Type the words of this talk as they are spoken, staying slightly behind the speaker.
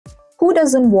Who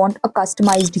doesn't want a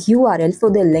customized URL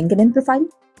for their LinkedIn profile?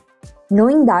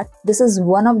 Knowing that this is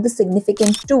one of the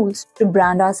significant tools to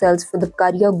brand ourselves for the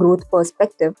career growth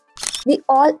perspective, we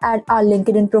all add our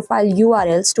LinkedIn profile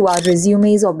URLs to our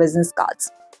resumes or business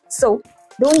cards. So,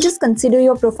 don't just consider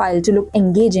your profile to look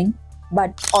engaging,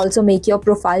 but also make your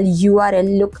profile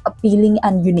URL look appealing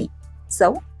and unique.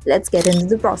 So, let's get into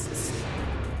the process.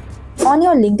 On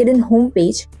your LinkedIn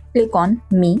homepage, click on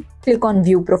Me, click on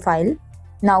View Profile.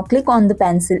 Now click on the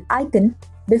pencil icon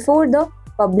before the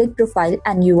Public Profile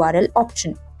and URL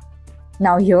option.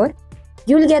 Now here,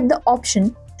 you'll get the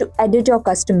option to edit your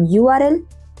custom URL.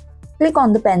 Click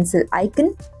on the pencil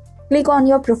icon, click on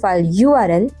your profile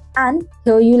URL, and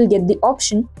here you'll get the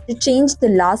option to change the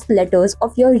last letters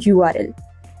of your URL.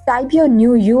 Type your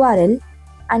new URL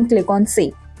and click on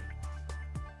Save.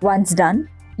 Once done,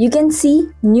 you can see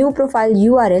new profile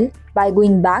URL by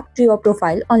going back to your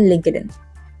profile on LinkedIn.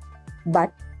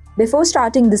 But before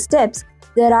starting the steps,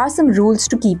 there are some rules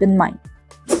to keep in mind.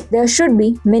 There should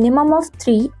be minimum of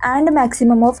 3 and a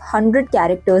maximum of 100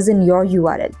 characters in your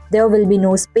URL. There will be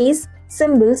no space,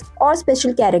 symbols or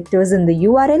special characters in the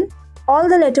URL. All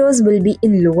the letters will be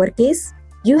in lowercase.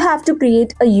 You have to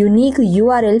create a unique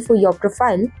URL for your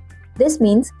profile. This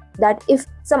means that if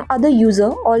some other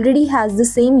user already has the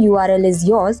same URL as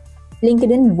yours,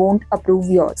 LinkedIn won't approve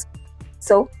yours.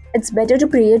 So, it's better to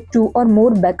create 2 or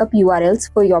more backup URLs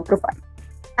for your profile.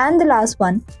 And the last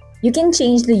one, you can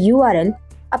change the URL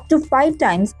up to 5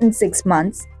 times in 6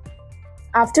 months.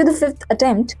 After the 5th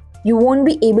attempt, you won't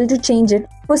be able to change it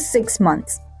for 6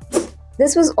 months.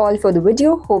 This was all for the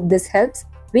video. Hope this helps.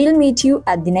 We'll meet you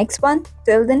at the next one.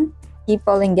 Till then, keep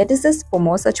following GetAssist for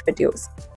more such videos.